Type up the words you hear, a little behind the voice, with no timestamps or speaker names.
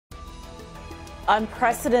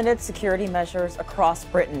Unprecedented security measures across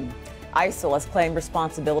Britain. ISIL has claimed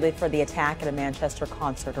responsibility for the attack at a Manchester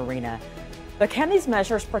concert arena. But can these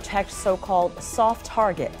measures protect so-called soft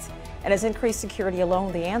targets? And is increased security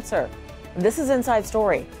alone the answer? This is Inside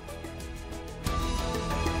Story.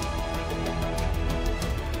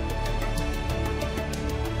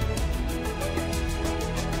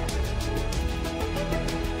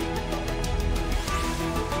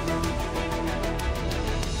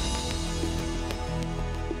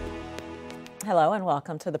 Hello and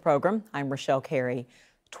welcome to the program. I'm Richelle Carey.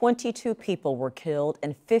 22 people were killed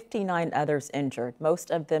and 59 others injured, most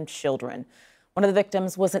of them children. One of the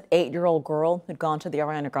victims was an 8-year-old girl who'd gone to the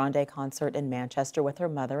Ariana Grande concert in Manchester with her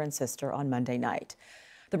mother and sister on Monday night.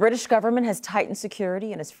 The British government has tightened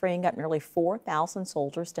security and is freeing up nearly 4,000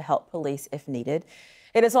 soldiers to help police if needed.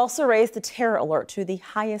 It has also raised the terror alert to the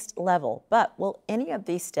highest level. But will any of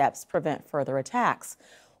these steps prevent further attacks?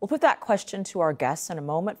 We'll put that question to our guests in a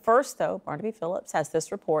moment. First, though, Barnaby Phillips has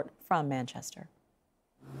this report from Manchester.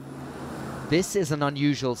 This is an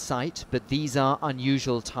unusual sight, but these are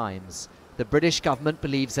unusual times. The British government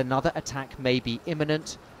believes another attack may be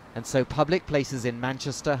imminent, and so public places in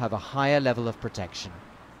Manchester have a higher level of protection.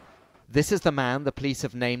 This is the man the police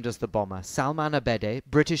have named as the bomber, Salman Abedi,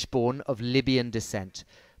 British-born of Libyan descent.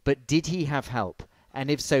 But did he have help? And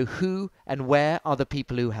if so, who and where are the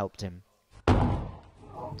people who helped him?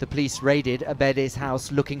 The police raided Abedi's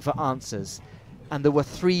house looking for answers, and there were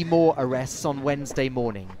 3 more arrests on Wednesday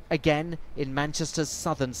morning, again in Manchester's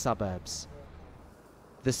southern suburbs.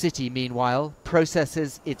 The city, meanwhile,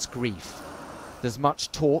 processes its grief. There's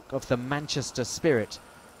much talk of the Manchester spirit,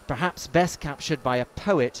 perhaps best captured by a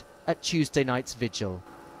poet at Tuesday night's vigil.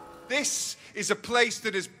 This is a place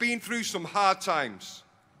that has been through some hard times.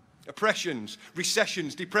 Oppressions,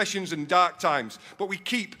 recessions, depressions and dark times. But we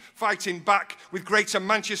keep fighting back with greater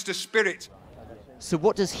Manchester spirit. So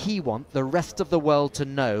what does he want the rest of the world to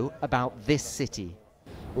know about this city?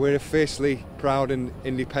 We're a fiercely proud and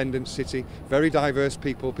independent city. Very diverse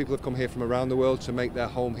people. People have come here from around the world to make their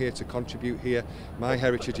home here, to contribute here. My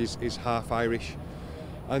heritage is half Irish.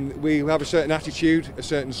 And we have a certain attitude, a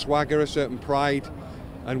certain swagger, a certain pride.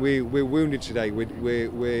 And we're wounded today,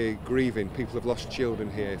 we're grieving. People have lost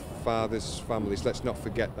children here, fathers, families, let's not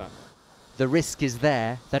forget that. The risk is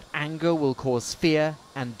there that anger will cause fear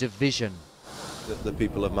and division. The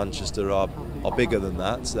people of Manchester are bigger than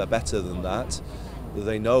that, they're better than that.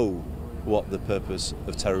 They know what the purpose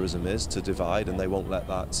of terrorism is, to divide, and they won't let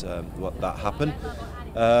that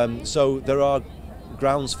happen. So there are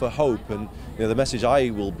grounds for hope, and the message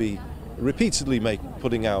I will be repeatedly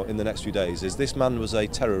putting out in the next few days is this man was a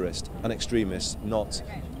terrorist, an extremist, not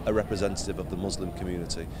a representative of the Muslim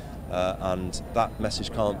community. And that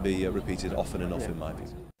message can't be repeated often enough in my view.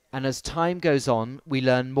 And as time goes on, we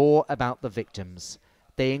learn more about the victims.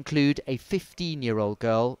 They include a 15-year-old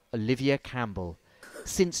girl, Olivia Campbell.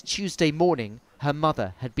 Since Tuesday morning, her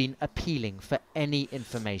mother had been appealing for any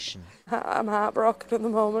information. I'm heartbroken at the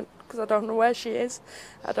moment because I don't know where she is.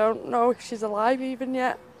 I don't know if she's alive even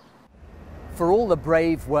yet. For all the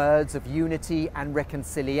brave words of unity and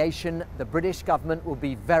reconciliation, the British government will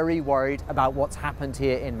be very worried about what's happened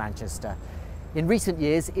here in Manchester. In recent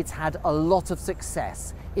years, it's had a lot of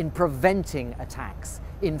success in preventing attacks,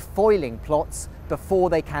 in foiling plots before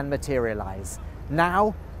they can materialise.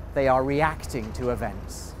 Now, they are reacting to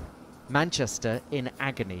events. Manchester in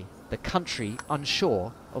agony, the country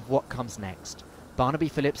unsure of what comes next. Barnaby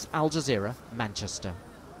Phillips, Al Jazeera, Manchester.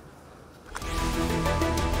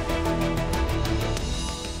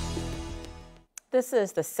 This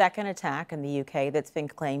is the second attack in the UK that's been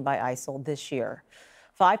claimed by ISIL this year.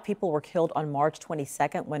 5 people were killed on March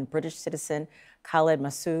 22nd when British-citizen Khalid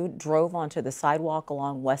Masood drove onto the sidewalk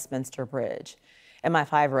along Westminster Bridge.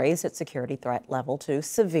 MI5 raised its security threat level to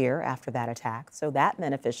severe after that attack, so that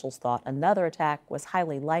meant officials thought another attack was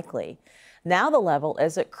highly likely. Now the level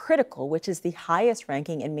is at critical, which is the highest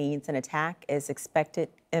ranking and means an attack is expected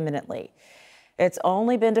imminently. It's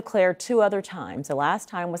only been declared 2 other times. The last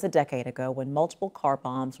time was a decade ago when multiple car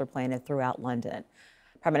bombs were planted throughout London.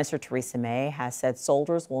 Prime Minister Theresa May has said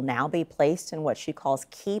soldiers will now be placed in what she calls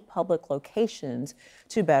key public locations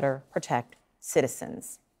to better protect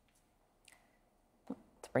citizens.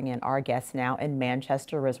 Bring in our guest now in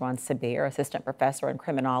Manchester, Rizwaan Sabir, assistant professor in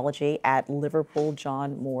criminology at Liverpool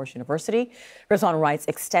John Moores University. Rizwaan writes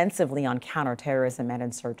extensively on counterterrorism and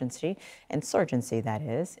insurgency that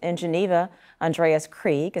is. In Geneva, Andreas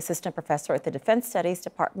Krieg, assistant professor at the Defense Studies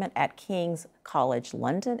Department at King's College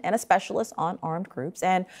London and a specialist on armed groups.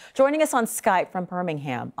 And joining us on Skype from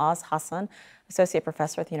Birmingham, Oz Hassan, associate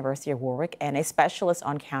professor at the University of Warwick and a specialist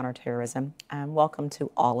on counterterrorism. Welcome to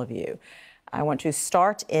all of you. I want to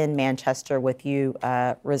start in Manchester with you,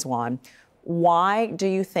 Rizwaan. Why do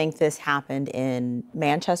you think this happened in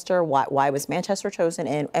Manchester? Why was Manchester chosen,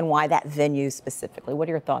 and why that venue specifically? What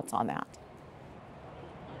are your thoughts on that?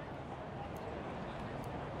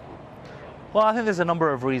 Well, I think there's a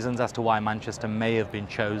number of reasons as to why Manchester may have been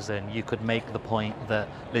chosen. You could make the point that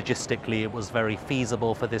logistically it was very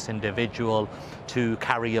feasible for this individual to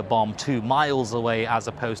carry a bomb 2 miles away as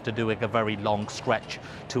opposed to doing a very long stretch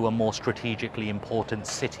to a more strategically important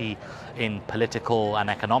city in political and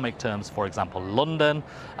economic terms, for example, London.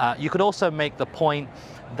 You could also make the point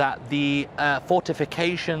that the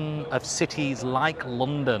fortification of cities like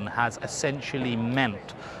London has essentially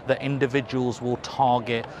meant that individuals will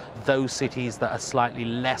target those cities that are slightly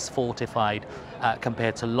less fortified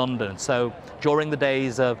compared to London. So during the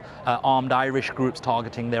days of armed Irish groups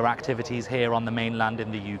targeting their activities here on the mainland in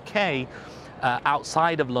the UK,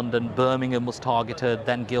 outside of London, Birmingham was targeted,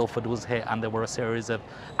 then Guildford was hit, and there were a series of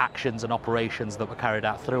actions and operations that were carried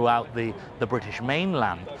out throughout the British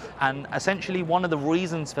mainland. And essentially one of the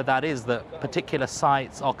reasons for that is that particular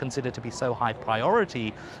sites are considered to be so high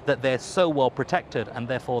priority that they're so well protected, and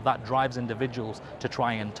therefore that drives individuals to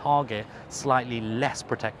try and target slightly less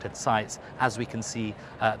protected sites, as we can see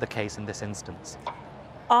the case in this instance.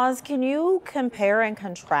 Oz, can you compare and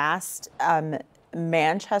contrast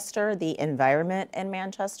Manchester, the environment in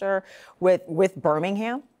Manchester, with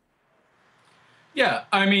Birmingham? Yeah,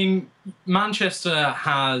 I mean, Manchester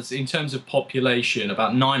has, in terms of population,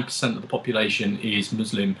 about 9% of the population is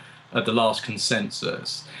Muslim at the last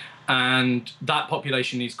consensus. And that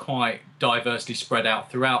population is quite diversely spread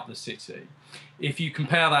out throughout the city. If you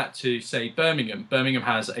compare that to, say, Birmingham, Birmingham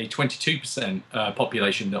has a 22%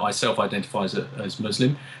 population that I self-identify as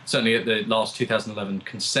Muslim, certainly at the last 2011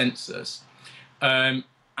 consensus.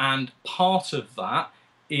 And part of that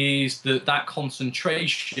is that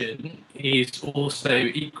concentration is also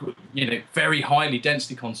equal, very highly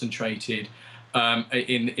densely concentrated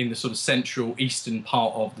in the sort of central eastern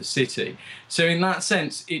part of the city. So in that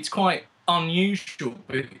sense, it's quite unusual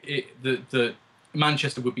that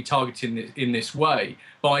Manchester would be targeted in this way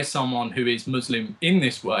by someone who is Muslim in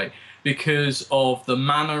this way, because of the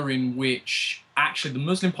manner in which actually the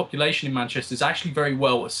Muslim population in Manchester is actually very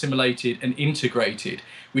well assimilated and integrated,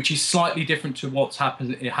 which is slightly different to what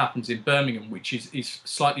happens in Birmingham, which is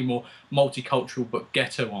slightly more multicultural but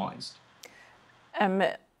ghettoized.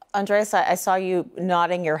 Andreas, I saw you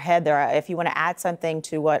nodding your head there. If you want to add something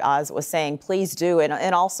to what Oz was saying, please do.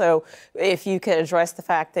 And also, if you could address the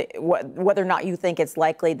fact that whether or not you think it's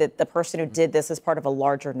likely that the person who did this is part of a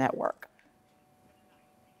larger network.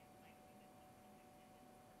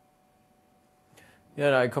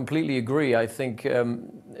 Yeah, I completely agree. I think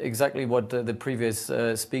exactly what the previous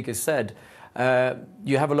speaker said.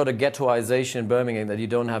 You have a lot of ghettoization in Birmingham that you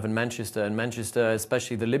don't have in Manchester. And Manchester,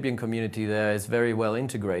 especially the Libyan community there, is very well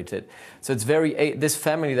integrated. So it's this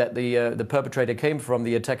family that the perpetrator came from,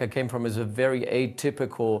 the attacker came from, is a very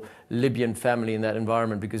atypical Libyan family in that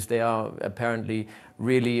environment, because they are apparently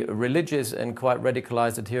really religious and quite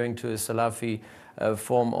radicalized, adhering to a Salafi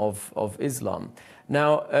form of Islam.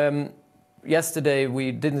 Now, yesterday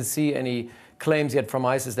we didn't see any claims yet from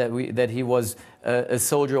ISIS that he was a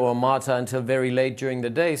soldier or a martyr until very late during the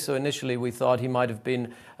day. So initially we thought he might have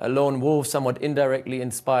been a lone wolf, somewhat indirectly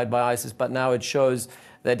inspired by ISIS, but now it shows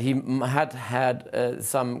that he had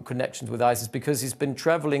some connections with ISIS, because he's been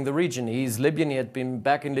traveling the region. He's Libyan. He had been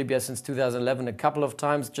back in Libya since 2011 a couple of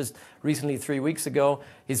times, just recently 3 weeks ago.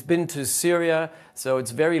 He's been to Syria, so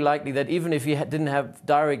it's very likely that even if he didn't have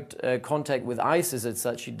direct contact with ISIS as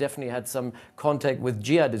such, he definitely had some contact with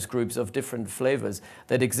jihadist groups of different flavors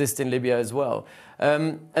that exist in Libya as well.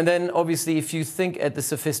 And then obviously, if you think at the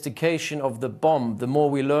sophistication of the bomb, the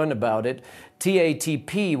more we learn about it,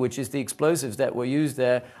 TATP, which is the explosives that were used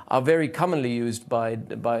there, are very commonly used by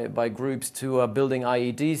groups to building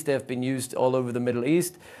IEDs. They have been used all over the Middle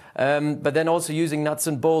East. But then also using nuts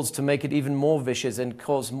and bolts to make it even more vicious and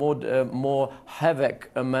cause more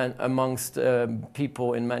havoc amongst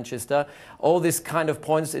people in Manchester. All this kind of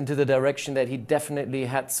points into the direction that he definitely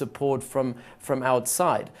had support from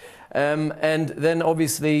outside. And then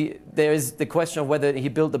obviously there is the question of whether he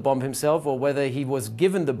built the bomb himself or whether he was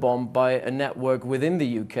given the bomb by a network within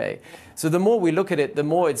the UK. So the more we look at it, the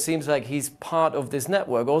more it seems like he's part of this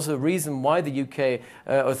network. Also, a reason why the UK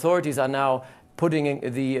authorities are now putting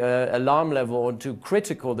the alarm level to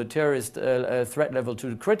critical, the terrorist threat level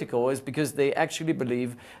to critical, is because they actually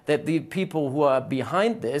believe that the people who are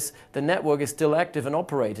behind this, the network is still active and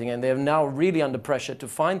operating, and they're now really under pressure to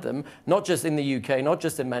find them, not just in the UK, not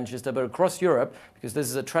just in Manchester, but across Europe, because this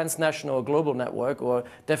is a transnational global network, or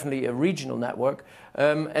definitely a regional network,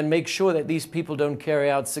 and make sure that these people don't carry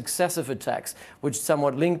out successive attacks, which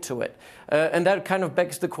somewhat link to it. And that kind of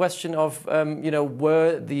begs the question of, you know,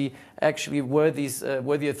 were the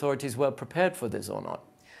authorities well prepared for this or not?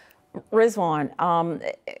 Rizwaan,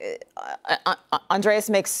 Andreas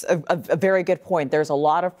makes a very good point. There's a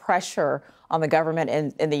lot of pressure on the government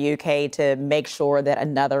in the UK to make sure that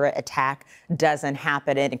another attack doesn't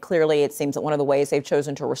happen. And clearly, it seems that one of the ways they've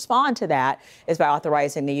chosen to respond to that is by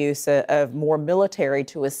authorizing the use of more military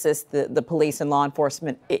to assist the police and law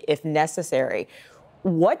enforcement if necessary.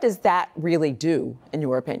 What does that really do, in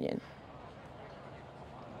your opinion?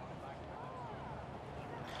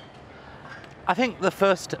 I think the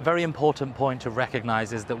first very important point to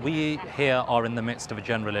recognise is that we here are in the midst of a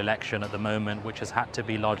general election at the moment, which has had to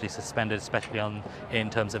be largely suspended, especially in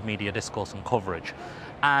terms of media discourse and coverage.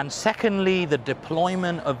 And secondly, the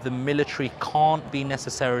deployment of the military can't be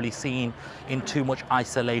necessarily seen in too much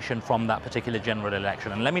isolation from that particular general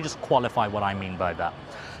election. And let me just qualify what I mean by that.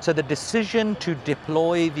 So the decision to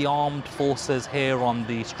deploy the armed forces here on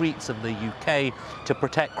the streets of the UK to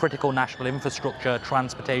protect critical national infrastructure,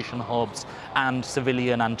 transportation hubs, and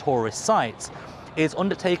civilian and tourist sites is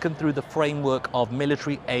undertaken through the framework of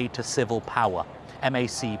military aid to civil power,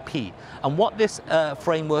 MACP. And what this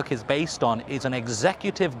framework is based on is an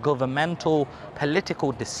executive, governmental,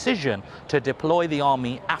 political decision to deploy the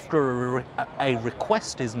army after a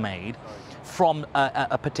request is made from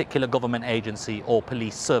a particular government agency or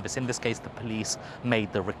police service. In this case, the police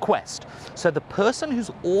made the request. So the person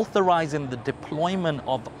who's authorizing the deployment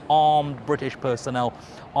of armed British personnel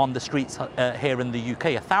on the streets here in the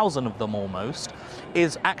UK, 1,000 of them almost,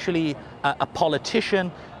 is actually a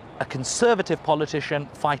politician, a conservative politician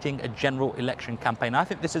fighting a general election campaign. I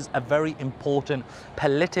think this is a very important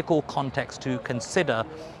political context to consider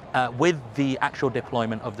with the actual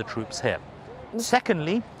deployment of the troops here.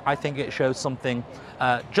 Secondly, I think it shows something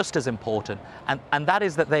just as important, and that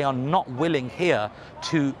is that they are not willing here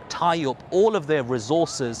to tie up all of their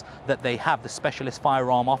resources that they have, the specialist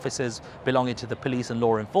firearm officers belonging to the police and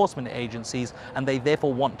law enforcement agencies, and they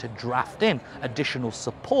therefore want to draft in additional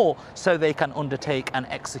support so they can undertake and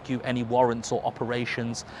execute any warrants or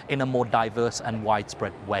operations in a more diverse and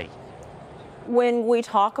widespread way. When we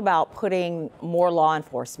talk about putting more law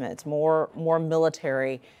enforcement, more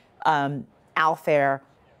military out there,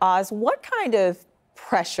 Oz, what kind of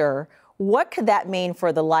pressure, what could that mean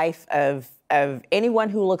for the life of anyone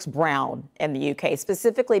who looks brown in the UK,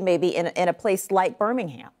 specifically maybe in a place like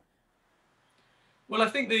Birmingham? Well, I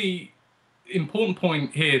think the important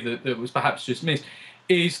point here that was perhaps just missed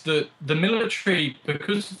is that the military,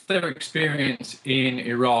 because of their experience in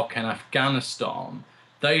Iraq and Afghanistan,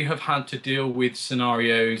 they have had to deal with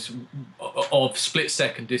scenarios of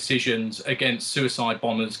split-second decisions against suicide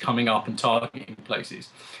bombers coming up and targeting places.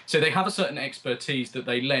 So they have a certain expertise that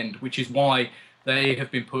they lend, which is why they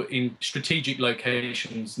have been put in strategic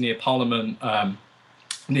locations near Parliament,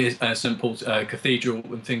 near St Paul's Cathedral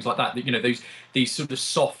and things like that. You know, these sort of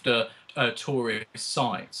softer tourist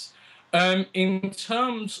sites. In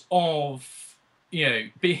terms of, you know,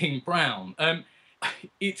 being brown,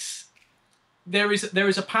 there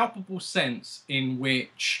is a palpable sense in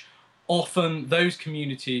which often those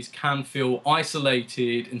communities can feel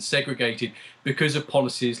isolated and segregated because of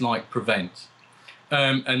policies like Prevent,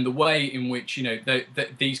 and the way in which, you know,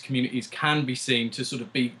 these communities can be seen to sort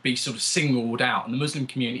of be sort of singled out, and the Muslim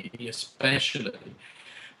community especially.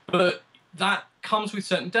 But that comes with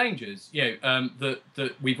certain dangers, you know,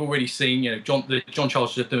 that we've already seen. You know, the John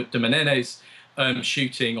Charles de Menendez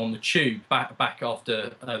shooting on the tube back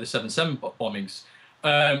after the 7/7 bombings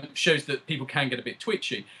shows that people can get a bit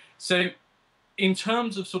twitchy. So in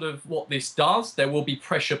terms of sort of what this does, there will be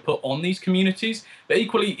pressure put on these communities. But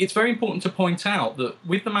equally, it's very important to point out that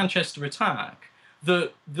with the Manchester attack,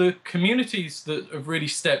 the communities that have really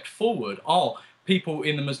stepped forward are people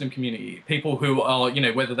in the Muslim community, people who are, you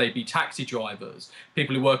know, whether they be taxi drivers,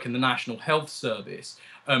 people who work in the National Health Service,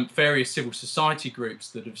 various civil society groups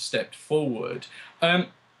that have stepped forward.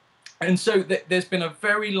 And so there's been a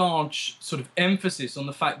very large sort of emphasis on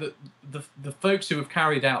the fact that the folks who have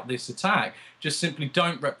carried out this attack just simply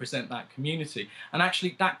don't represent that community. And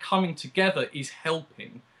actually that coming together is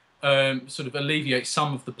helping sort of alleviate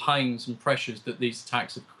some of the pains and pressures that these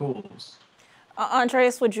attacks have caused.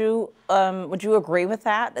 Andreas, would you agree with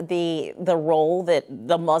that? The role that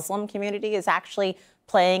the Muslim community is actually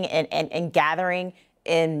playing and gathering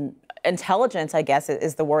in intelligence, I guess,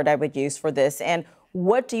 is the word I would use for this. And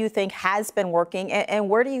what do you think has been working, and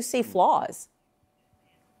where do you see flaws?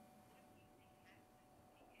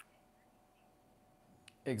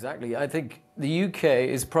 Exactly. I think the UK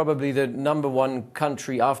is probably the #1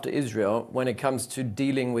 country after Israel when it comes to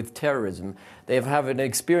dealing with terrorism. They have an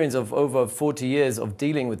experience of over 40 years of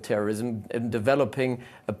dealing with terrorism and developing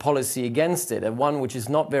a policy against it, and one which is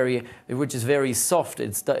very soft.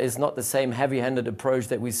 It's not the same heavy-handed approach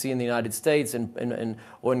that we see in the United States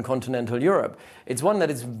or in continental Europe. It's one that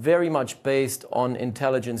is very much based on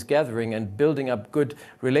intelligence gathering and building up good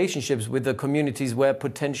relationships with the communities where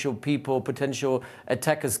potential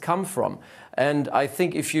attackers come from. And I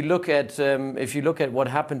think if you look at what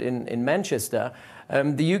happened in Manchester,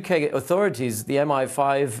 the UK authorities, the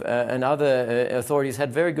MI5 and other authorities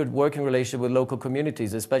had very good working relationship with local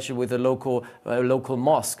communities, especially with the local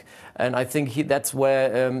mosque. And I think that's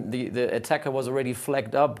where the attacker was already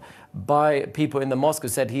flagged up by people in the mosque who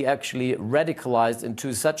said he actually radicalized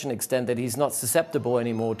to such an extent that he's not susceptible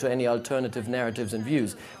anymore to any alternative narratives and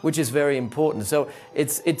views, which is very important. So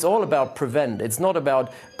it's all about prevent. It's not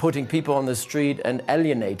about putting people on the street and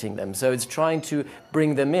alienating them. So it's trying to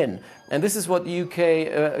bring them in. And this is what the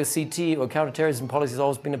UK CT or counterterrorism policy has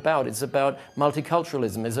always been about. It's about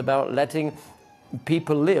multiculturalism. It's about letting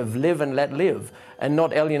people live and let live, and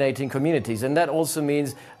not alienating communities. And that also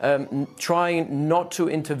means trying not to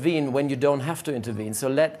intervene when you don't have to intervene. So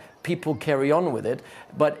let people carry on with it,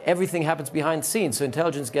 but everything happens behind the scenes. So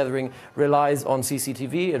intelligence gathering relies on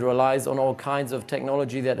CCTV, it relies on all kinds of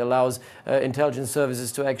technology that allows intelligence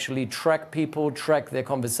services to actually track people, track their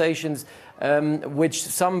conversations, which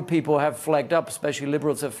some people have flagged up, especially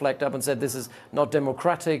liberals have flagged up and said this is not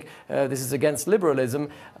democratic, this is against liberalism.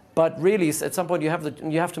 But really, at some point, you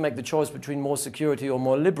have to make the choice between more security or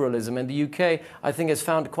more liberalism. And the UK, I think, has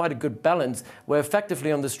found quite a good balance, where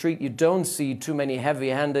effectively on the street you don't see too many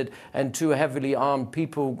heavy-handed and too heavily armed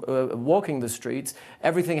people walking the streets.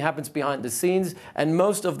 Everything happens behind the scenes, and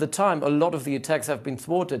most of the time, a lot of the attacks have been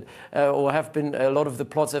thwarted, a lot of the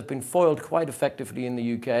plots have been foiled quite effectively in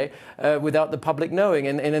the UK without the public knowing.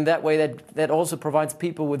 And in that way, that also provides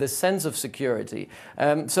people with a sense of security.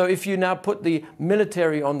 So if you now put the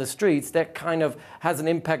military on the streets, that kind of has an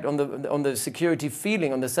impact on the security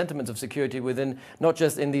feeling, on the sentiments of security within, not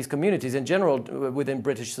just in these communities, in general within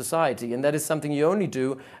British society. And that is something you only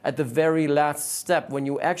do at the very last step, when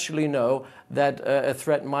you actually know that a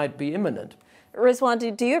threat might be imminent.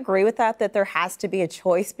 Rizwaan, do you agree with that there has to be a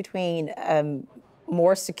choice between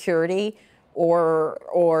more security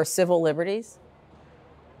or civil liberties?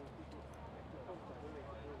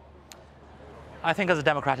 I think as a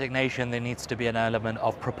democratic nation, there needs to be an element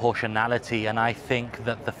of proportionality, and I think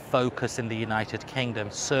that the focus in the United Kingdom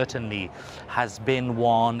certainly has been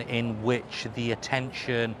one in which the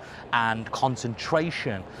attention and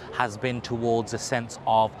concentration has been towards a sense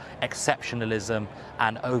of exceptionalism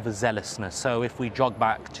and overzealousness. So if we jog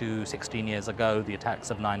back to 16 years ago, the attacks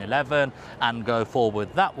of 9/11, and go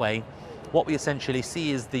forward that way, what we essentially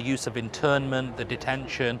see is the use of internment, the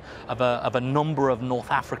detention of a number of North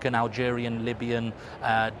African, Algerian, Libyan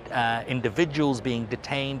individuals being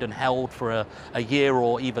detained and held for a year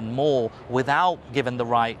or even more without given the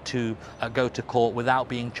right to go to court, without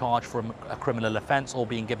being charged for a criminal offence or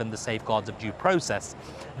being given the safeguards of due process.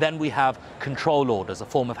 Then we have control orders, a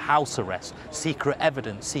form of house arrest, secret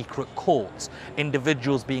evidence, secret courts,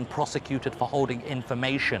 individuals being prosecuted for holding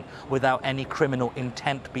information without any criminal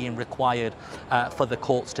intent being required for the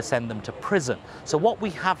courts to send them to prison. So what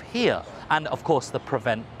we have here, and of course the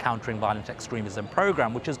Prevent Countering Violent Extremism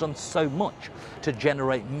programme, which has done so much to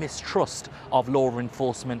generate mistrust of law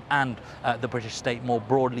enforcement and the British state more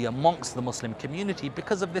broadly amongst the Muslim community,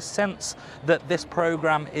 because of this sense that this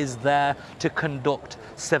programme is there to conduct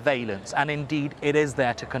surveillance. And indeed it is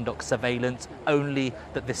there to conduct surveillance, only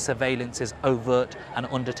that this surveillance is overt and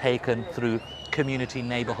undertaken through community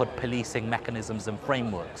neighbourhood policing mechanisms and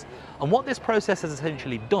frameworks. And what this process has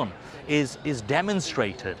essentially done is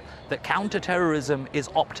demonstrated that counter-terrorism is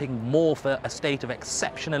opting more for a state of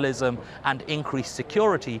exceptionalism and increased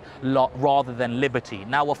security rather than liberty.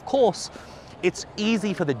 Now, of course, it's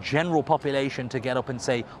easy for the general population to get up and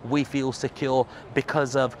say, we feel secure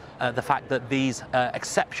because of the fact that these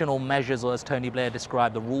exceptional measures, or as Tony Blair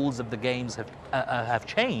described, the rules of the games have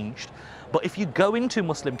changed. But if you go into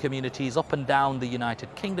Muslim communities up and down the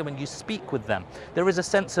United Kingdom and you speak with them, there is a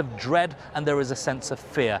sense of dread and there is a sense of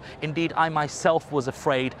fear. Indeed, I myself was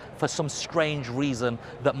afraid for some strange reason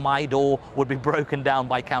that my door would be broken down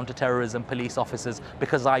by counter-terrorism police officers,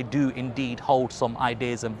 because I do indeed hold some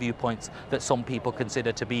ideas and viewpoints that some people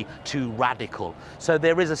consider to be too radical. So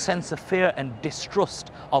there is a sense of fear and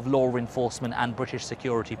distrust of law enforcement and British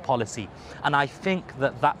security policy. And I think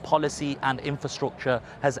that that policy and infrastructure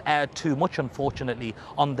has erred too much unfortunately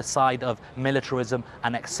on the side of militarism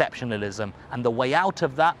and exceptionalism. And the way out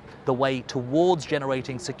of that, the way towards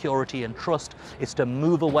generating security and trust, is to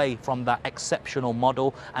move away from that exceptional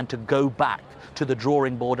model and to go back to the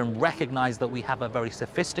drawing board and recognize that we have a very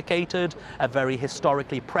sophisticated, a very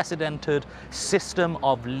historically precedented system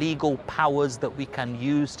of legal powers that we can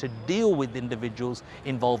use to deal with individuals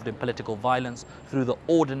involved in political violence through the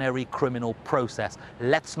ordinary criminal process.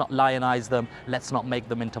 Let's not lionize them, let's not make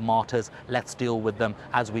them into martyrs, let's deal with them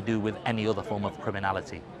as we do with any other form of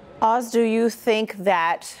criminality. Oz, do you think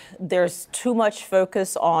that there's too much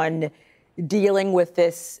focus on dealing with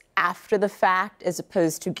this after the fact as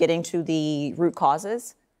opposed to getting to the root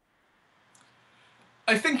causes?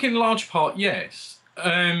 I think in large part, yes,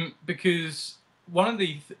 because one of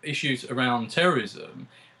the issues around terrorism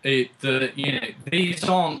is that, you know, these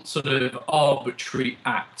aren't sort of arbitrary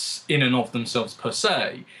acts in and of themselves per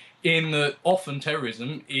se, in that often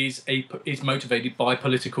terrorism is motivated by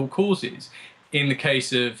political causes. In the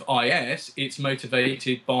case of IS, it's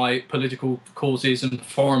motivated by political causes and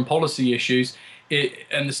foreign policy issues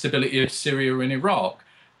and the stability of Syria and Iraq.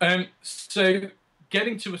 So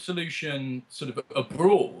getting to a solution sort of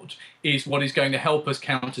abroad is what is going to help us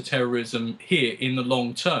counter terrorism here in the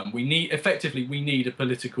long term. We need a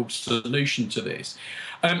political solution to this.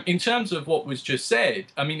 In terms of what was just said,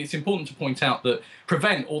 I mean, it's important to point out that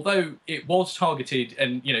PREVENT, although it was targeted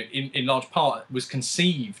and, you know, in large part was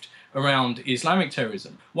conceived around Islamic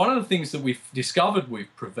terrorism, one of the things that we've discovered with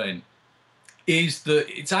PREVENT is that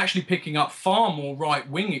it's actually picking up far more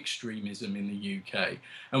right-wing extremism in the UK,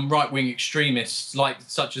 and right-wing extremists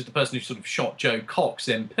such as the person who sort of shot Joe Cox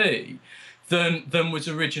MP than was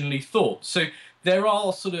originally thought. So there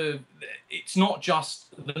are sort of, it's not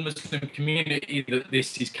just the Muslim community that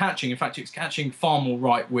this is catching. In fact, it's catching far more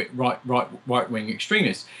right-wing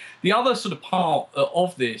extremists. The other sort of part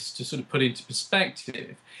of this, to sort of put into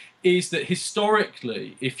perspective, is that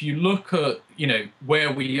historically, if you look at, you know,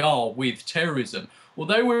 where we are with terrorism,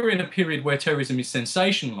 although we're in a period where terrorism is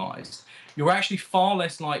sensationalized, you're actually far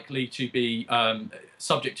less likely to be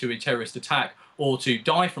subject to a terrorist attack or to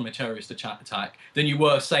die from a terrorist attack than you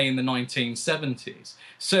were, say, in the 1970s.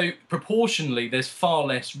 So proportionally, there's far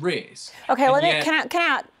less risk. Okay,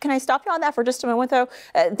 can I stop you on that for just a moment, though?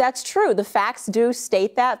 That's true. The facts do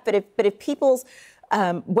state that, but if people's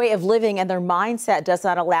way of living and their mindset does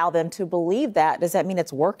not allow them to believe that, does that mean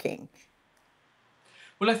it's working?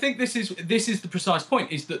 Well, I think this is the precise point,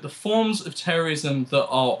 is that the forms of terrorism that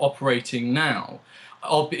are operating now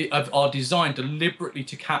are designed deliberately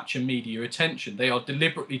to capture media attention. They are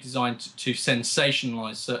deliberately designed to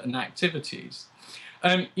sensationalize certain activities.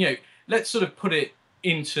 You know, let's sort of put it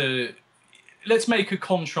into, let's make a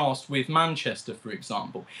contrast with Manchester, for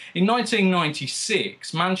example. In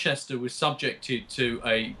 1996, Manchester was subjected to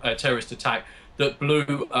a terrorist attack that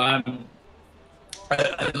blew a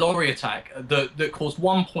lorry attack that caused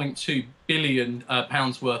 £1.2 billion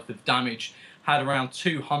worth of damage, had around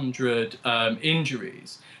 200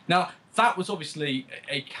 injuries. Now, that was obviously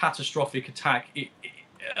a catastrophic attack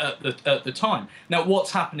at the time. Now,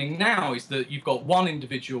 what's happening now is that you've got one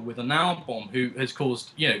individual with a nail bomb who has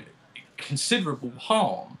caused, you know, considerable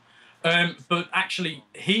harm, but actually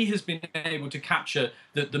he has been able to capture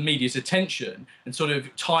the media's attention and sort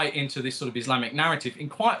of tie it into this sort of Islamic narrative in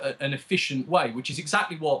quite an efficient way, which is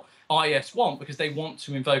exactly what IS want, because they want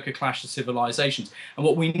to invoke a clash of civilizations. And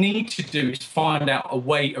what we need to do is find out a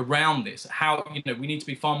way around this. How, you know, we need to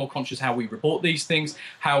be far more conscious how we report these things,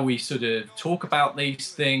 how we sort of talk about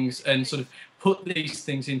these things, and sort of put these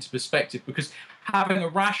things into perspective, because having a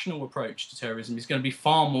rational approach to terrorism is going to be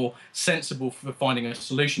far more sensible for finding a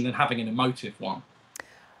solution than having an emotive one.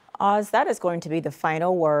 Oz, that is going to be the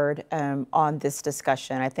final word on this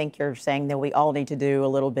discussion. I think you're saying that we all need to do a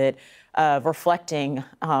little bit of reflecting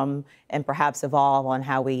and perhaps evolve on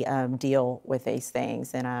how we deal with these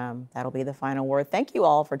things. And that'll be the final word. Thank you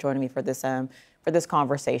all for joining me for this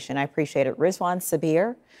conversation. I appreciate it. Rizwaan,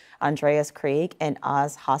 Sabir, Andreas Krieg, and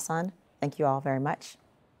Oz Hassan. Thank you all very much.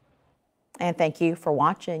 And thank you for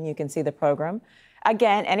watching. You can see the program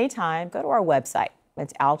again anytime. Go to our website.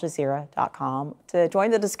 It's aljazeera.com. To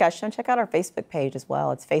join the discussion, check out our Facebook page as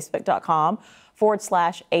well. It's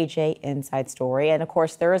facebook.com/AJ Inside Story. And of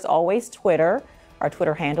course, there is always Twitter. Our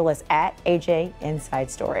Twitter handle is @AJ Inside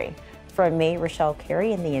Story. From me, Richelle,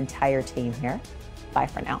 Carey, and the entire team here. Bye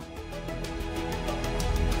for now.